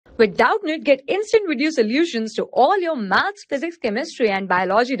With Doubtnut, get instant video solutions to all your maths, physics, chemistry, and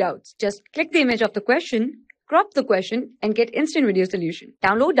biology doubts. Just click the image of the question, crop the question, and get instant video solution.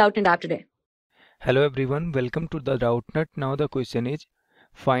 Download Doubtnut app today. Hello everyone, welcome to the Doubtnut. Now the question is,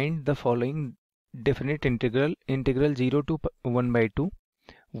 find the following definite integral 0 to 1 by 2,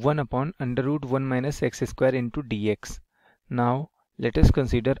 1 upon under root 1 minus x square into dx. Now let us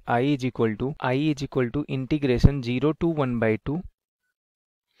consider I is equal to integration 0 to 1 by 2,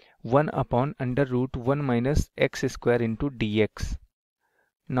 1 upon under root 1 minus x square into dx.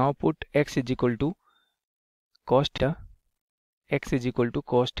 Now put x is equal to cos theta, x is equal to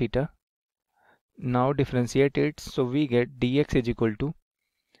cos theta. Now differentiate it, so we get dx is equal to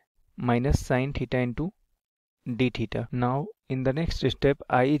minus sin theta into d theta. Now in the next step,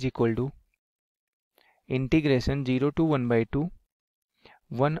 I is equal to integration 0 to 1 by 2,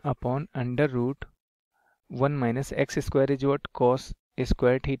 1 upon under root 1 minus x square is what? Cos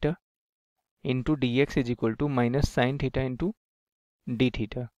square theta into dx is equal to minus sin theta into d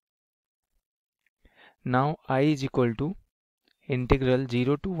theta. Now I is equal to integral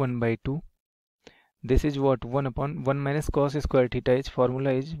 0 to 1 by 2. This is what? 1 upon 1 minus cos square theta. Its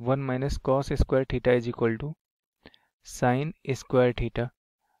formula is 1 minus cos square theta is equal to sin square theta.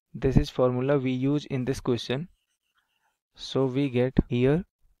 This is formula we use in this question. So we get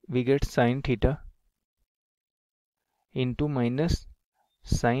sin theta into minus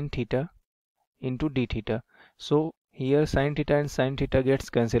sin theta into d theta. So here sin theta and sin theta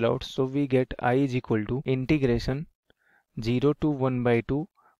gets cancelled out. So we get I is equal to integration 0 to 1 by 2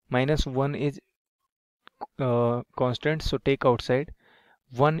 minus 1 is constant, so take outside,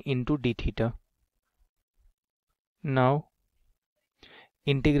 1 into d theta. Now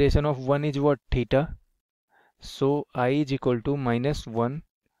integration of 1 is what? Theta. So I is equal to minus 1,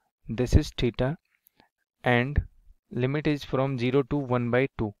 this is theta, and limit is from 0 to 1 by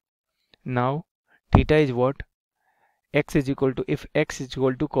 2. Now theta is what? X is equal to, if x is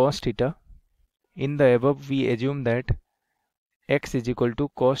equal to cos theta, in the above we assume that x is equal to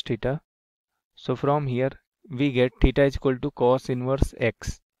cos theta. So from here we get theta is equal to cos inverse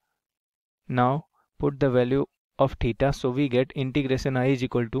x. Now put the value of theta, so we get integration I is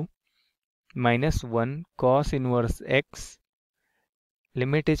equal to minus 1 cos inverse x,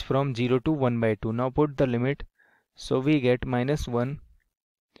 limit is from 0 to 1 by 2. Now put the limit, so we get minus 1,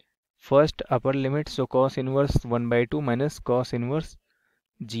 first upper limit, so cos inverse 1 by 2 minus cos inverse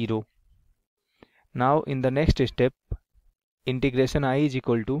 0. Now in the next step, integration I is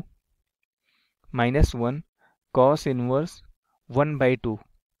equal to minus 1 cos inverse 1 by 2.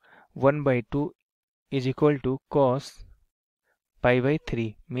 1 by 2 is equal to cos pi by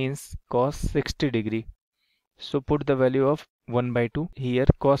 3, means cos 60 degree. So put the value of 1 by 2 here,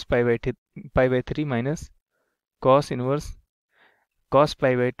 cos pi by 3 minus cos inverse cos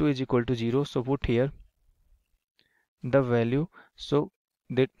pi by 2 is equal to 0. So put here the value, so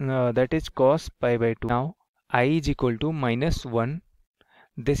that is cos pi by 2. Now I is equal to minus 1,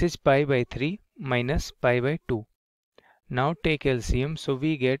 this is pi by 3 minus pi by 2. Now take LCM, so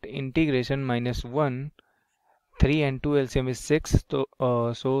we get integration minus 1, 3 and 2 LCM is 6,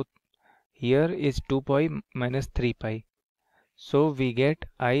 so here is 2 pi minus 3 pi. So we get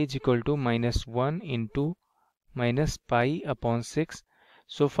I is equal to minus 1 into minus pi upon 6.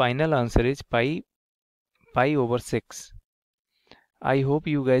 So final answer is pi over 6. I hope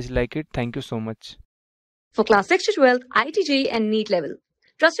you guys like it. Thank you so much. For class 6 to 12, IIT JEE and NEET level.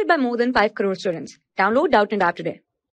 Trusted by more than 5 crore students. Download Doubtnut app today.